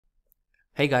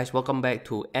Hey guys, welcome back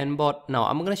to AntBot. Now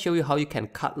I'm going to show you how you can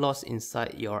cut loss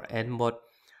inside your AntBot.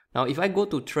 Now if I go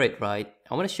to trade, right,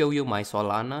 I want to show you my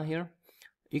Solana here.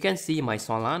 You can see my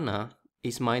Solana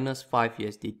is minus 5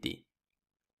 USDT.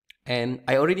 And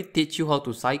I already teach you how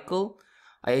to cycle.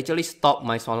 I actually stopped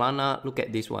my Solana. Look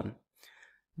at this one.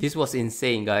 This was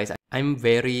insane, guys. I'm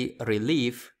very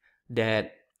relieved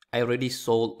that I already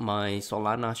sold my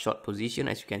Solana short position.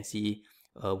 As you can see,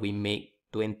 we make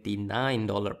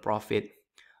 $29 profit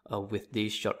with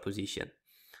this short position.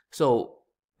 So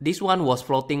this one was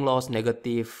floating loss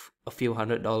negative a few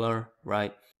 $100,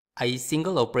 right? I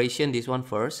single operation this one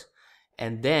first,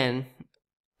 and then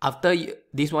after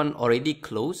this one already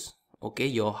closed, okay,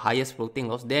 your highest floating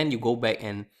loss, then you go back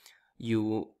and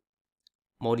you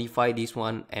modify this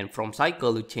one, and from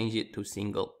cycle you change it to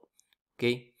single.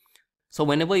 Okay, so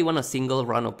whenever you want a single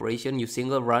run operation, you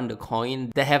single run the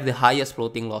coin that have the highest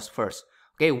floating loss first.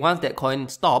 Okay, once that coin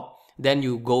stop, then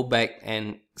you go back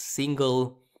and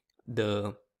single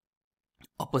the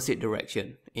opposite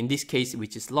direction, in this case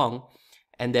which is long.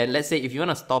 And then let's say if you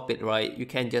want to stop it, right, you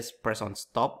can just press on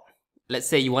stop. Let's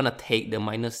say you want to take the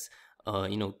minus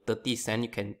 30 cents, you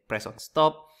can press on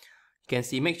stop. You can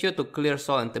see, make sure to clear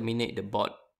sol and terminate the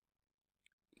bot.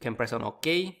 You can press on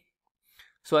OK.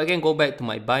 So I can go back to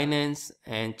my Binance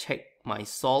and check my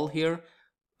sol here.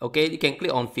 Okay, you can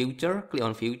click on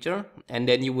future, and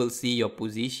then you will see your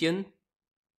position,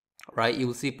 right? You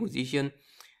will see position,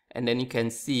 and then you can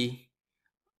see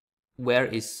where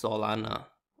is Solana.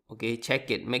 Okay, check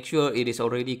it, make sure it is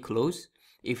already closed.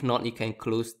 If not, you can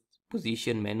close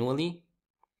position manually.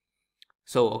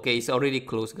 So okay, it's already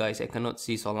closed, guys. I cannot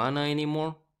see Solana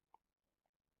anymore,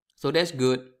 so that's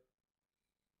good.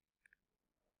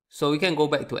 So we can go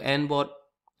back to AntBot,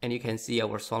 and you can see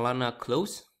our Solana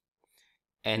close,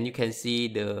 and you can see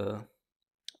the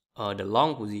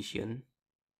long position.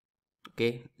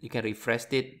 Okay, you can refresh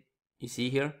it. You see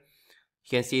here, you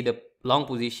can see the long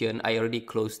position. I already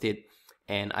closed it,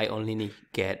 and I only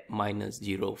get minus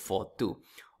 0.42.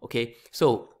 Okay,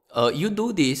 so you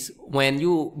do this when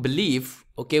you believe.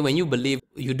 Okay, when you believe,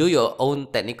 you do your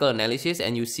own technical analysis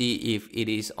and you see if it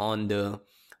is on the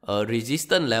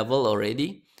resistance level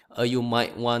already. You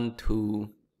might want to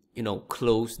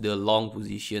close the long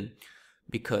position,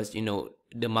 because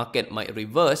the market might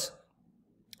reverse.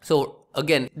 So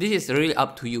again, this is really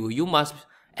up to you. You must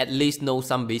at least know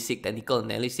some basic technical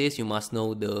analysis. You must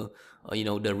know the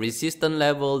the resistance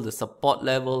level, the support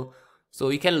level. So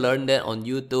you can learn that on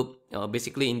YouTube.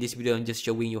 Basically in this video I'm just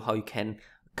showing you how you can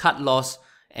cut loss,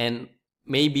 and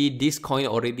maybe this coin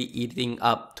already eating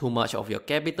up too much of your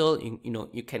capital.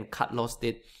 You can cut loss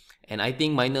it, and I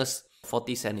think minus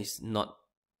 40 cents is not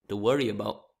to worry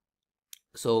about.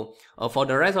 So for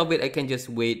the rest of it, I can just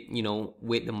wait,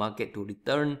 wait the market to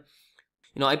return.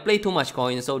 I play too much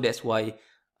coin, so that's why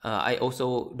I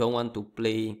also don't want to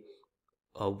play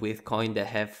with coin that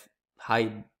have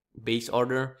high base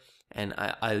order, and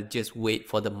I'll just wait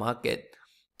for the market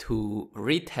to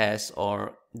retest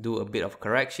or do a bit of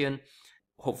correction.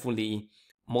 Hopefully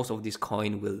most of this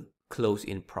coin will close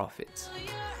in profits.